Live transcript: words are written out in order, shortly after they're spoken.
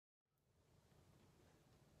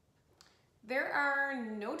There are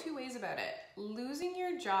no two ways about it. Losing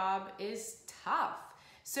your job is tough.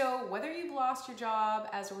 So whether you've lost your job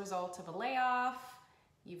as a result of a layoff,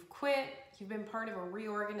 you've quit, you've been part of a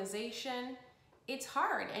reorganization, it's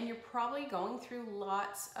hard and you're probably going through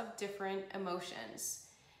lots of different emotions.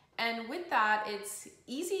 And with that, it's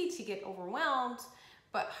easy to get overwhelmed,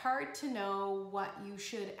 but hard to know what you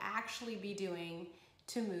should actually be doing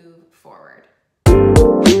to move forward.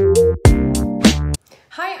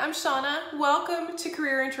 Hi, I'm Shauna. Welcome to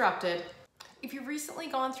Career Interrupted. If you've recently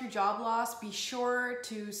gone through job loss, be sure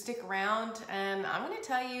to stick around, and I'm going to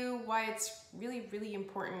tell you why it's really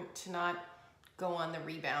important to not go on the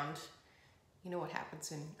rebound. You know what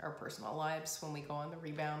happens in our personal lives when we go on the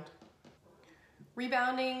rebound.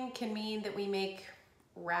 Rebounding can mean that we make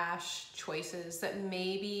rash choices that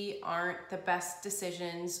maybe aren't the best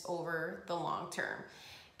decisions over the long term.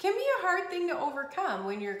 Can be a hard thing to overcome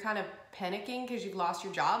when you're kind of panicking because you've lost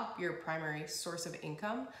your job, your primary source of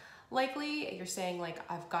income. Likely you're saying like,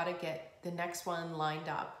 I've got to get the next one lined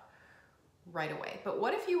up right away. But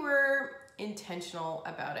what if you were intentional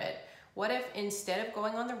about it? What if instead of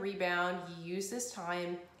going on the rebound, you use this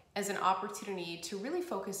time as an opportunity to really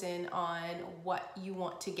focus in on what you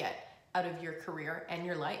want to get out of your career and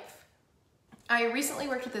your life? I recently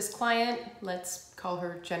worked with this client, let's call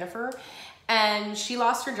her Jennifer, and she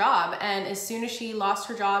lost her job. And as soon as she lost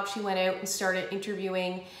her job, she went out and started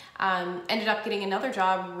interviewing, ended up getting another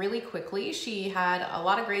job really quickly. She had a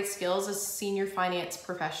lot of great skills as a senior finance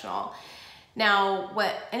professional. Now,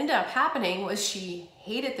 what ended up happening was she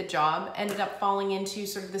hated the job, ended up falling into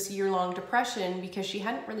sort of this year-long depression because she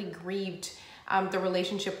hadn't really grieved the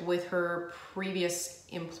relationship with her previous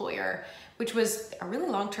employer, which was a really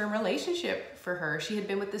long-term relationship for her. She had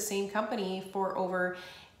been with the same company for over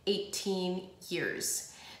 18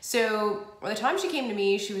 years. So by the time she came to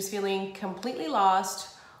me, she was feeling completely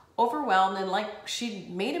lost, overwhelmed, and like she'd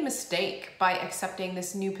made a mistake by accepting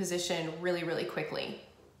this new position really quickly.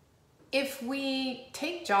 If we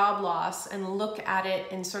take job loss and look at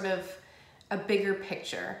it in sort of a bigger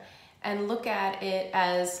picture and look at it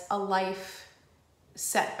as a life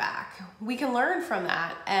setback, we can learn from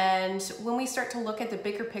that. And when we start to look at the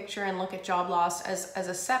bigger picture and look at job loss as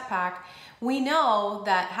a setback, we know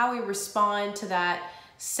that how we respond to that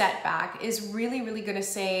setback is really going to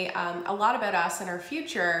say a lot about us and our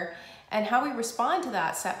future. And how we respond to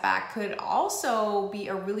that setback could also be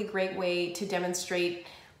a really great way to demonstrate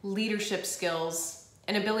leadership skills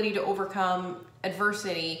and ability to overcome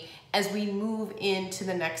adversity as we move into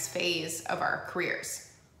the next phase of our careers.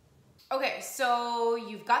 Okay, so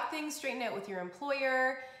you've got things straightened out with your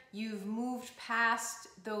employer, you've moved past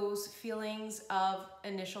those feelings of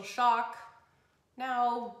initial shock.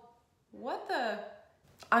 Now,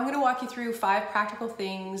 I'm gonna walk you through 5 practical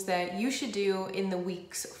things that you should do in the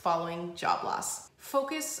weeks following job loss.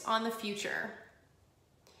 Focus on the future.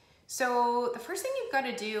 So the first thing you've got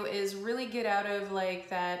to do is really get out of like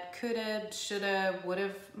that coulda, shoulda,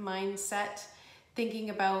 woulda mindset, thinking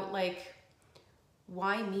about like,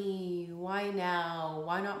 why me? Why now?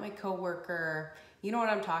 Why not my coworker? You know what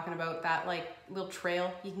I'm talking about, that like little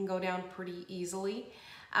trail you can go down pretty easily.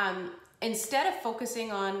 Instead of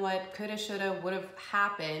focusing on what coulda, shoulda, would have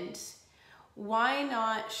happened, why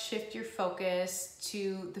not shift your focus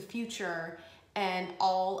to the future and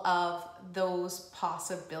all of those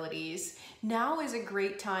possibilities? Now is a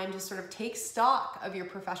great time to sort of take stock of your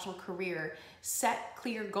professional career, set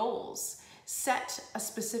clear goals, set a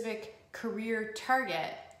specific career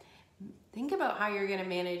target. Think about how you're going to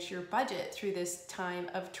manage your budget through this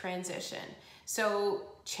time of transition. So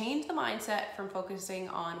change the mindset from focusing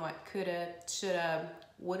on what coulda, shoulda,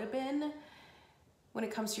 woulda been when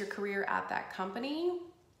it comes to your career at that company,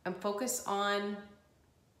 and focus on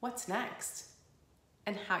what's next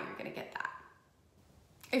and how you're going to get that.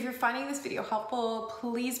 If you're finding this video helpful,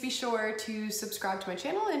 please be sure to subscribe to my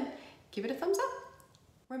channel and give it a thumbs up.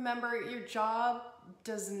 Remember, your job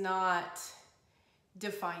does not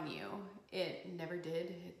define you. It never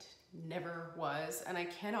did, it never was. And I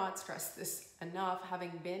cannot stress this enough,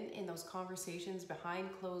 having been in those conversations behind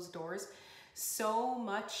closed doors. So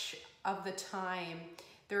much of the time,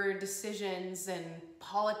 there are decisions and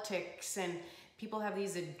politics, and people have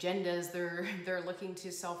these agendas they're looking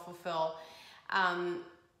to self-fulfill. And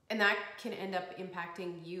that can end up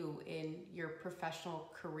impacting you in your professional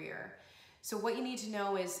career. So what you need to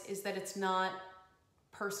know is that it's not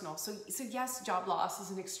personal. So yes, job loss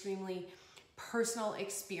is an extremely personal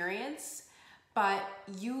experience, but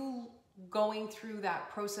you going through that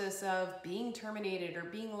process of being terminated or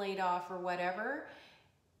being laid off or whatever,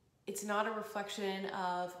 it's not a reflection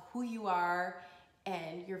of who you are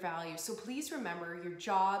and your values. So please remember, your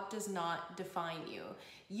job does not define you.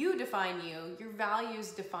 You define you, your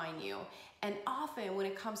values define you. And often when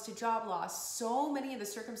it comes to job loss, so many of the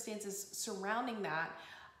circumstances surrounding that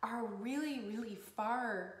are really, really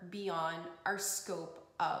far beyond our scope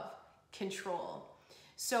of control.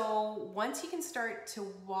 So once you can start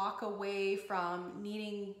to walk away from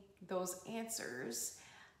needing those answers,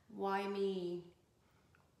 why me?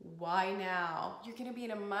 Why now? You're gonna be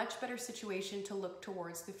in a much better situation to look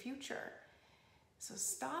towards the future. So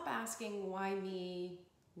stop asking why me,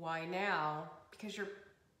 why now, because you're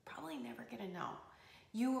probably never gonna know.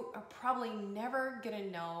 You are probably never gonna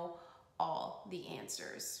know all the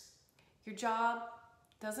answers. Your job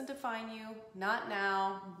doesn't define you, not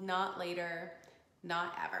now, not later,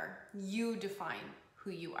 not ever. You define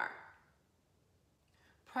who you are.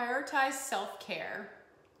 Prioritize self-care.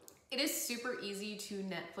 It is super easy to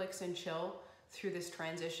Netflix and chill through this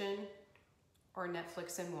transition, or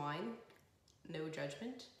Netflix and wine, no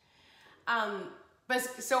judgment. But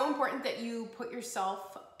it's so important that you put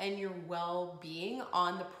yourself and your well-being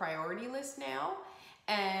on the priority list now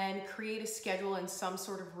and create a schedule and some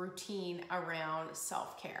sort of routine around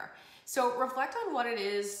self-care. So reflect on what it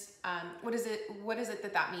is, what is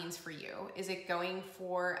it that means for you? Is it going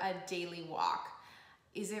for a daily walk?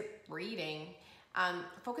 Is it reading?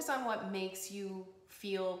 Focus on what makes you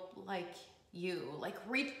feel like you,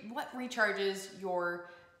 what recharges your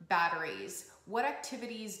batteries. What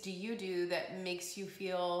activities do you do that make you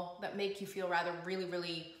feel rather really,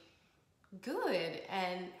 really good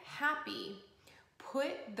and happy?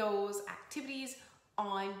 Put those activities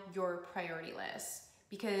on your priority list,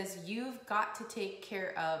 because you've got to take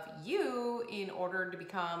care of you in order to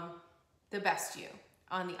become the best you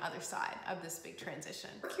on the other side of this big transition.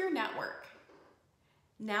 Work your network.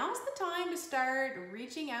 Now's the time to start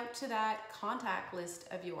reaching out to that contact list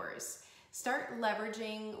of yours. Start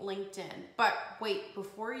leveraging LinkedIn. But wait,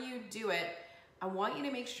 before you do it, I want you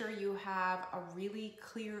to make sure you have a really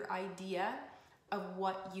clear idea of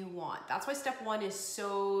what you want. That's why step one is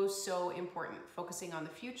so, so important. Focusing on the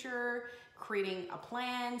future, creating a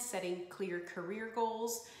plan, setting clear career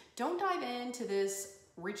goals. Don't dive into this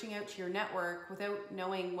reaching out to your network without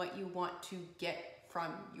knowing what you want to get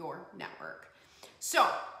from your network. So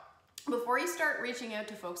before you start reaching out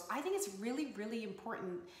to folks, I think it's really, really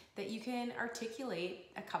important that you can articulate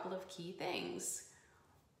a couple of key things.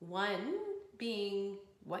 One being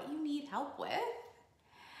what you need help with,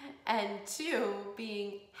 and two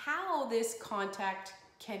being how this contact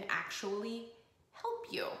can actually help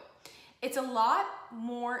you. It's a lot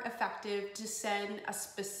more effective to send a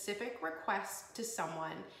specific request to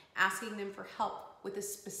someone asking them for help with a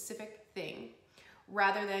specific thing,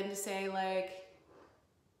 rather than to say like,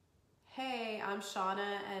 hey, I'm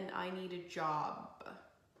Shauna and I need a job.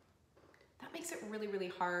 That makes it really, really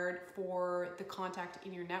hard for the contact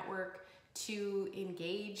in your network to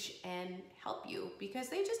engage and help you, because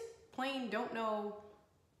they just plain don't know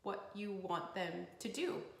what you want them to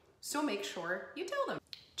do. So make sure you tell them.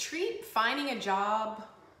 Treat finding a job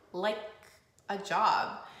like a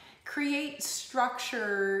job. Create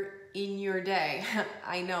structure in your day.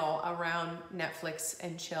 I know, around Netflix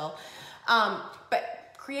and chill.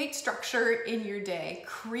 But create structure in your day.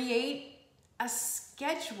 Create a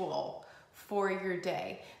schedule for your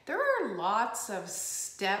day. There are lots of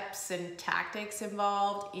steps and tactics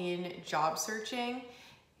involved in job searching.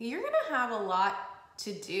 You're gonna have a lot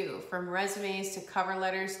to do, from resumes to cover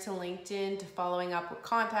letters to LinkedIn to following up with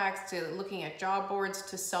contacts to looking at job boards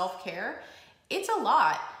to self-care. It's a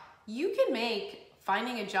lot. You can make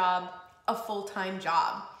finding a job a full-time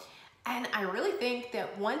job. And I really think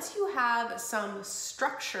that once you have some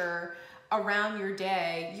structure around your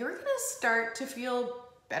day, you're gonna start to feel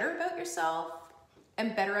better about yourself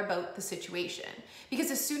and better about the situation. Because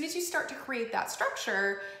as soon as you start to create that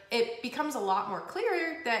structure, it becomes a lot more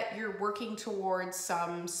clear that you're working towards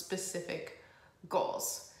some specific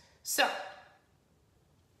goals. So,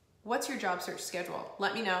 what's your job search schedule?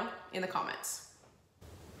 Let me know in the comments.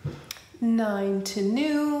 9 to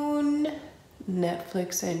noon,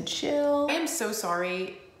 Netflix and chill. I am so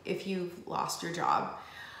sorry if you've lost your job.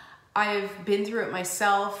 I've been through it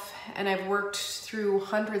myself, and I've worked through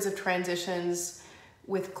hundreds of transitions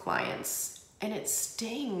with clients, and it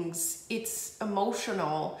stings. It's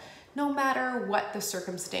emotional, no matter what the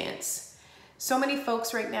circumstance. So many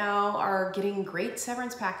folks right now are getting great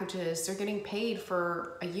severance packages. They're getting paid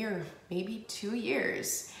for a year, maybe 2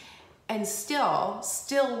 years. And still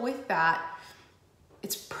with that,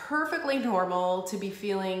 it's perfectly normal to be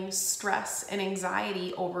feeling stress and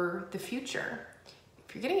anxiety over the future.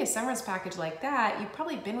 If you're getting a severance package like that, you've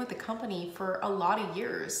probably been with the company for a lot of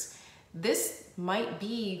years. This might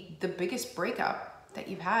be the biggest breakup that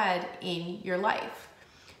you've had in your life.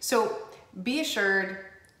 So be assured,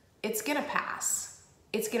 it's gonna pass.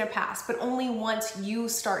 It's gonna pass, but only once you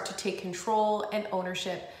start to take control and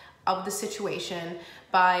ownership of the situation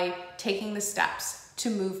by taking the steps to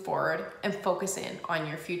move forward and focus in on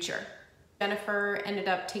your future. Jennifer ended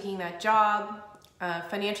up taking that job, a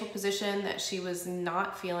financial position that she was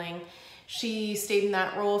not feeling. She stayed in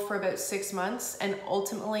that role for about 6 months and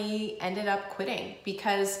ultimately ended up quitting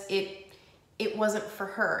because it wasn't for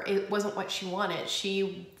her. It wasn't what she wanted.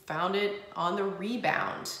 She found it on the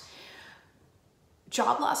rebound.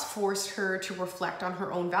 Job loss forced her to reflect on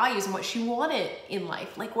her own values and what she wanted in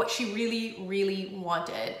life, like what she really, really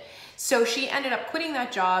wanted. So she ended up quitting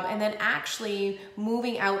that job and then actually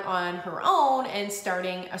moving out on her own and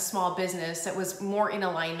starting a small business that was more in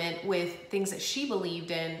alignment with things that she believed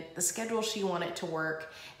in, the schedule she wanted to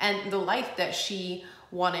work, and the life that she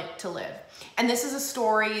wanted to live. And this is a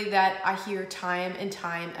story that I hear time and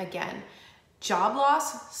time again. Job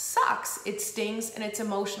loss sucks, it stings and it's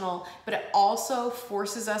emotional, but it also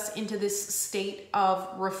forces us into this state of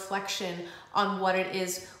reflection on what it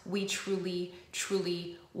is we truly,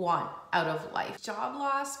 truly want out of life. Job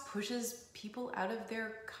loss pushes people out of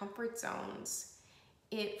their comfort zones.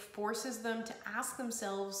 It forces them to ask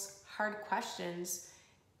themselves hard questions,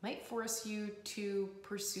 might force you to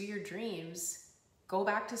pursue your dreams, go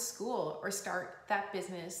back to school, or start that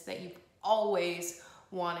business that you've always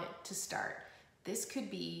wanted to start. This could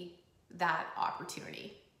be that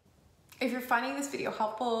opportunity. If you're finding this video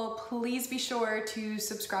helpful, please be sure to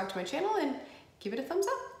subscribe to my channel and give it a thumbs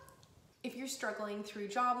up. If you're struggling through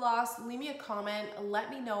job loss, leave me a comment. Let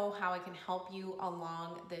me know how I can help you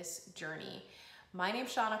along this journey. My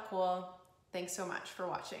name's Shauna Cole. Thanks so much for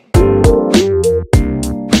watching.